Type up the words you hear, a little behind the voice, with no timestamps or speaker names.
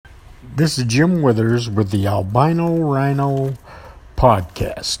This is Jim Withers with the Albino Rhino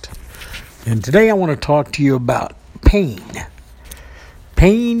podcast. And today I want to talk to you about pain.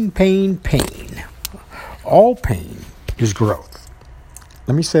 Pain. All pain is growth.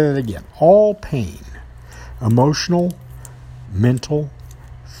 Let me say that again. All pain, emotional, mental,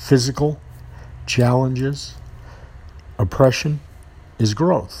 physical, challenges, oppression is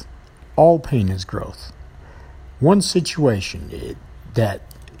growth. All pain is growth. One situation that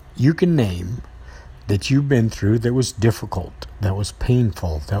you can name that you've been through that was difficult, that was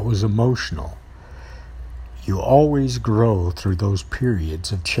painful, that was emotional. You always grow through those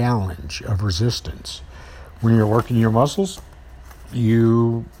periods of challenge, of resistance. When you're working your muscles,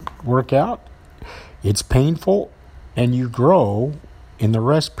 you work out, it's painful, and you grow in the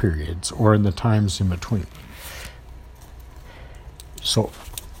rest periods or in the times in between. So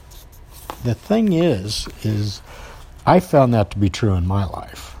the thing is I found that to be true in my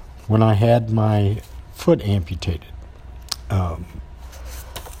life. When I had my foot amputated,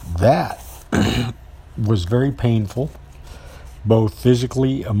 that was very painful, both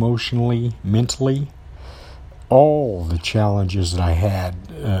physically, emotionally, mentally. All the challenges that I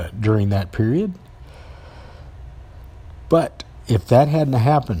had during that period. But if that hadn't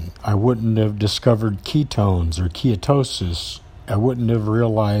happened, I wouldn't have discovered ketones or ketosis. I wouldn't have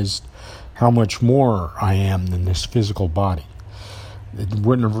realized how much more I am than this physical body. It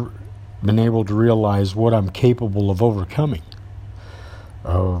wouldn't have been able to realize what I'm capable of overcoming,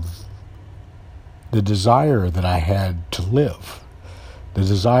 of the desire that I had to live, the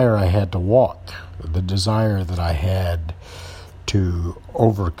desire I had to walk, the desire that I had to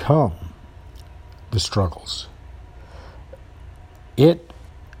overcome the struggles. It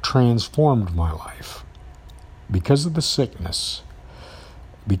transformed my life because of the sickness,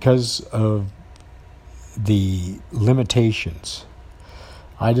 because of the limitations.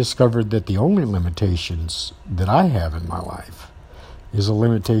 I discovered that the only limitations that I have in my life is the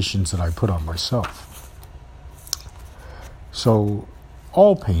limitations that I put on myself. So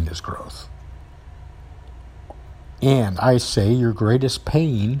all pain is growth. And I say your greatest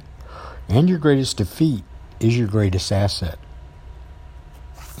pain and your greatest defeat is your greatest asset.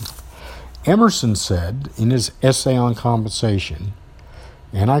 Emerson said in his essay on compensation,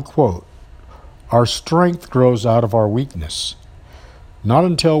 and I quote, "Our strength grows out of our weakness. Not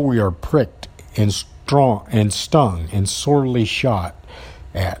until we are pricked and stung and sorely shot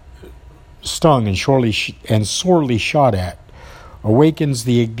at, awakens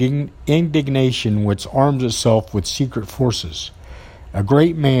the indignation which arms itself with secret forces. A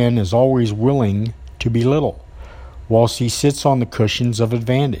great man is always willing to belittle. Whilst he sits on the cushions of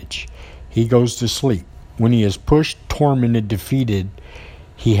advantage, he goes to sleep. When he is pushed, tormented, defeated,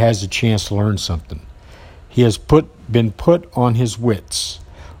 he has a chance to learn something. He has been put on his wits,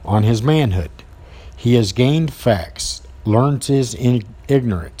 on his manhood. He has gained facts, learned his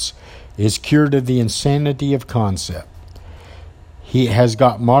ignorance, is cured of the insanity of concept. He has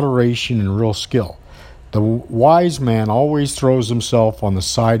got moderation and real skill. The wise man always throws himself on the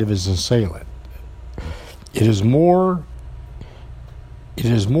side of his assailant. It is more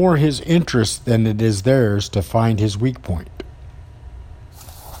his interest than it is theirs to find his weak point."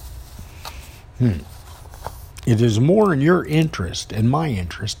 It is more in your interest and my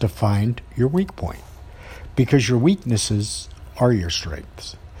interest to find your weak point, because your weaknesses are your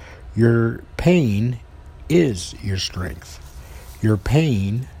strengths. Your pain is your strength. Your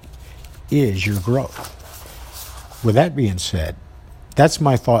pain is your growth. With that being said, that's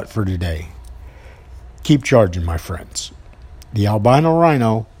my thought for today. Keep charging, my friends. The Albino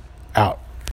Rhino, out.